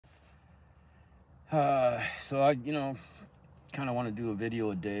So I, kind of want to do a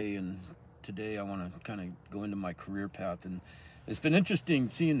video a day, and today I want to kind of go into my career path. And it's been interesting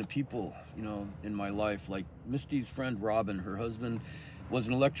seeing the people, in my life. Like Misty's friend Robin, her husband was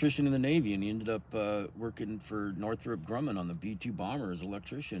an electrician in the Navy, and he ended up working for Northrop Grumman on the B-2 Bomber as an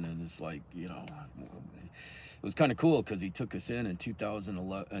electrician. And it's like, it was kind of cool because he took us in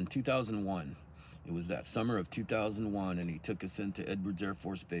 2011 and 2001. It was that summer of 2001, and he took us into Edwards Air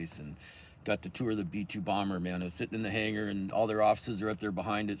Force Base and got to tour the B-2 Bomber, man. I was sitting in the hangar, and all their offices are up there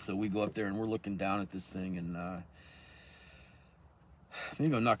behind it, so we go up there, and we're looking down at this thing, and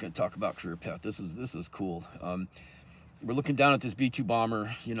maybe I'm not going to talk about career path. This is cool. We're looking down at this B-2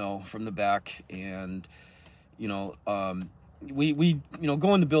 Bomber, from the back, and, we go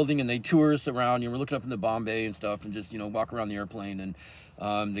in the building, and they tour us around. We're looking up in the bomb bay and stuff, and just walk around the airplane.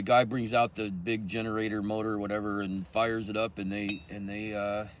 And the guy brings out the big generator motor or whatever and fires it up, and they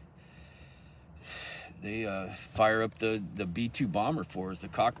fire up the B-2 Bomber for us. The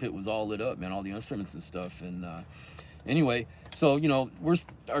cockpit was all lit up, man, all the instruments and stuff. And anyway, so we're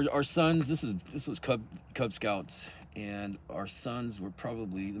our sons. This was Cub Scouts, and our sons were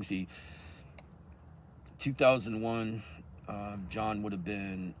probably, let me see, 2001. John would have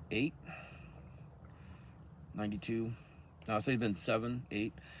been 8, 92. No, so he'd been 7,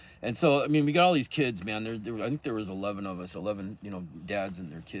 8. And so, I mean, we got all these kids, man. I think there was 11 of us, 11, dads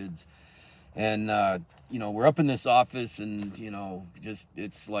and their kids. And, we're up in this office, and,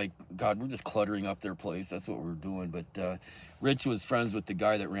 it's like, God, we're just cluttering up their place. That's what we're doing. But Rich was friends with the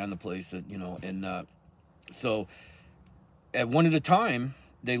guy that ran the place, so at one at a time,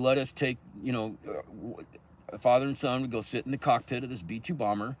 they let us take, a father and son would go sit in the cockpit of this B-2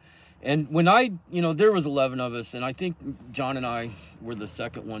 Bomber. And when there was 11 of us, and I think John and I were the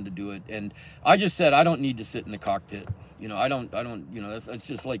second one to do it. And I just said, I don't need to sit in the cockpit. I don't, that's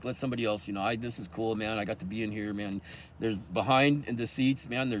just like, let somebody else, this is cool, man. I got to be in here, man. There's behind in the seats,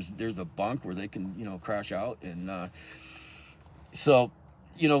 man, there's a bunk where they can, crash out. And, so,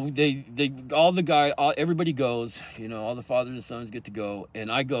 everybody goes, all the fathers and sons get to go. And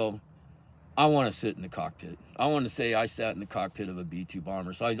I go, I want to sit in the cockpit. I want to say I sat in the cockpit of a B-2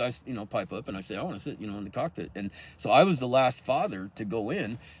 Bomber. So I pipe up and I say, I want to sit, in the cockpit. And so I was the last father to go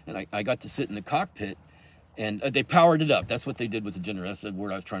in, and I got to sit in the cockpit, and they powered it up. That's what they did with the generator. That's the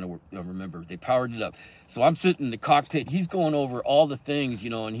word I was trying to remember. They powered it up. So I'm sitting in the cockpit. He's going over all the things,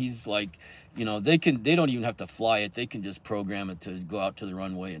 and he's like, they don't even have to fly it. They can just program it to go out to the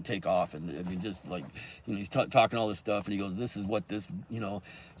runway and take off. And I mean, just like, he's talking all this stuff, and he goes, this is what this,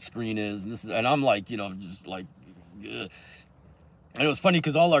 screen is. And I'm like, just like, ugh. And it was funny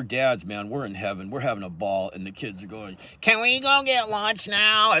because all our dads, man, we're in heaven. We're having a ball, and the kids are going, can we go get lunch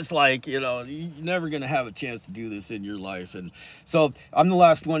now? It's like, you're never going to have a chance to do this in your life. And so I'm the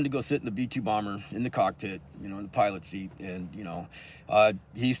last one to go sit in the B-2 Bomber in the cockpit, in the pilot seat. And,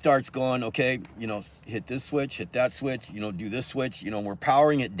 he starts going, okay, hit this switch, hit that switch, do this switch. We're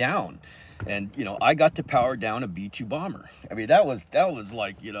powering it down. And, I got to power down a B-2 Bomber. I mean, that was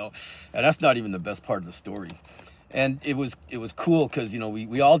like, and that's not even the best part of the story. And it was cool because,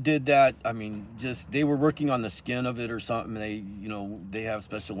 we all did that. I mean, they were working on the skin of it or something. They have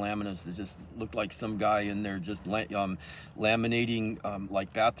special laminates that just looked like some guy in there just laminating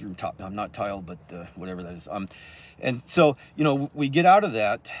like bathroom not tile, but whatever that is. And so, we get out of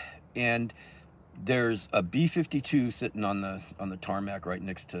that, and there's a B-52 sitting on the tarmac right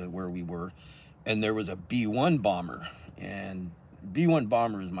next to where we were, and there was a B-1 Bomber, and B-1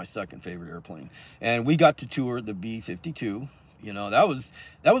 Bomber is my second favorite airplane. And we got to tour the B-52. That was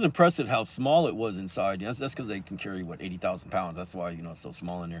impressive how small it was inside. That's because they can carry, 80,000 pounds. That's why, it's so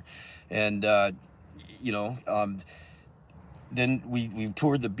small in there. And, then we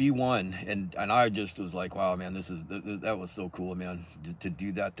toured the B-1, and I just was like, wow, man, that was so cool, man, to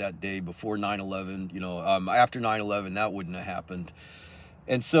do that day before 9/11. After 9/11, that wouldn't have happened.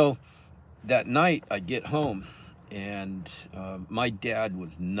 And so that night I get home, and my dad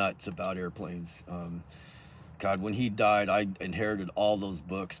was nuts about airplanes. God, when he died, I inherited all those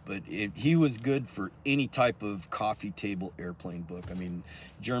books, but he was good for any type of coffee table airplane book. I mean,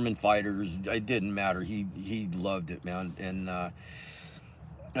 German fighters, it didn't matter. He loved it, man. And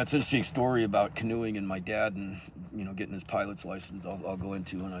that's an interesting story about canoeing and my dad, and getting his pilot's license. I'll go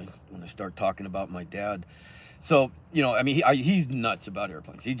into when I start talking about my dad. So, I mean, he's nuts about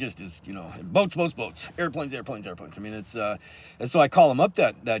airplanes. He just is, boats, airplanes. I mean, it's, and so I call him up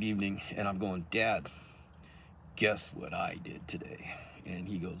that evening, and I'm going, Dad, guess what I did today? And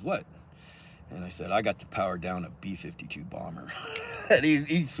he goes, what? And I said, I got to power down a B52 Bomber. And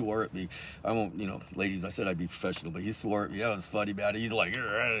he swore at me. I won't, you know, ladies, I said I'd be professional, but he swore at me. That was funny, man. He's like,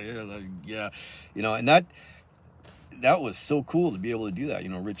 yeah, you know, and that was so cool to be able to do that. You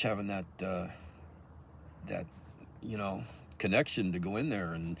know, Rich having that, you know, connection to go in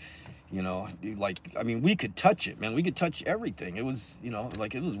there and, you know, like, I mean, we could touch it, man. We could touch everything. It was, you know,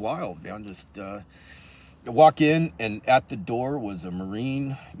 like, it was wild, man. Just, walk in, and at the door was a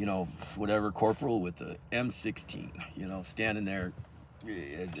Marine, you know, whatever, corporal with a M16, you know, standing there,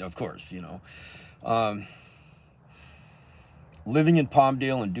 of course, you know. Living in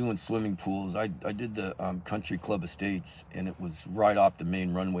Palmdale and doing swimming pools, I did the Country Club Estates, and it was right off the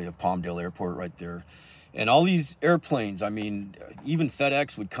main runway of Palmdale Airport right there. And all these airplanes, I mean, even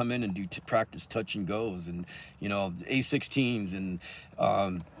FedEx would come in and do practice touch and goes, and, you know, A-16s, and,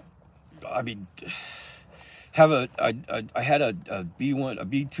 I mean, I had a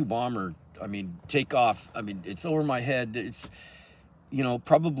B2 Bomber, I mean, take off. I mean, it's over my head. It's, you know,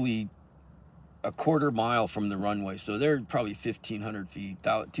 probably a quarter mile from the runway. So they're probably 1,500 feet,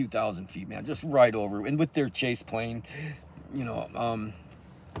 2,000 feet, man, just right over. And with their chase plane, you know,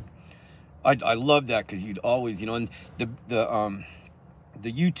 I love that, because you'd always, you know, and the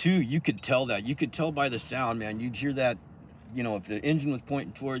U2, you could tell that. You could tell by the sound, man. You'd hear that, you know, if the engine was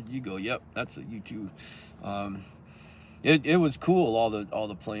pointing towards you, go, yep, that's a U2. It was cool, all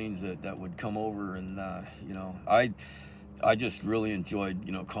the planes that would come over, and you know, I just really enjoyed,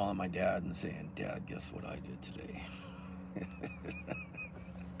 you know, calling my dad and saying, Dad, guess what I did today?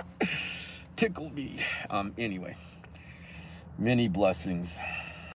 Tickled me. Anyway, many blessings.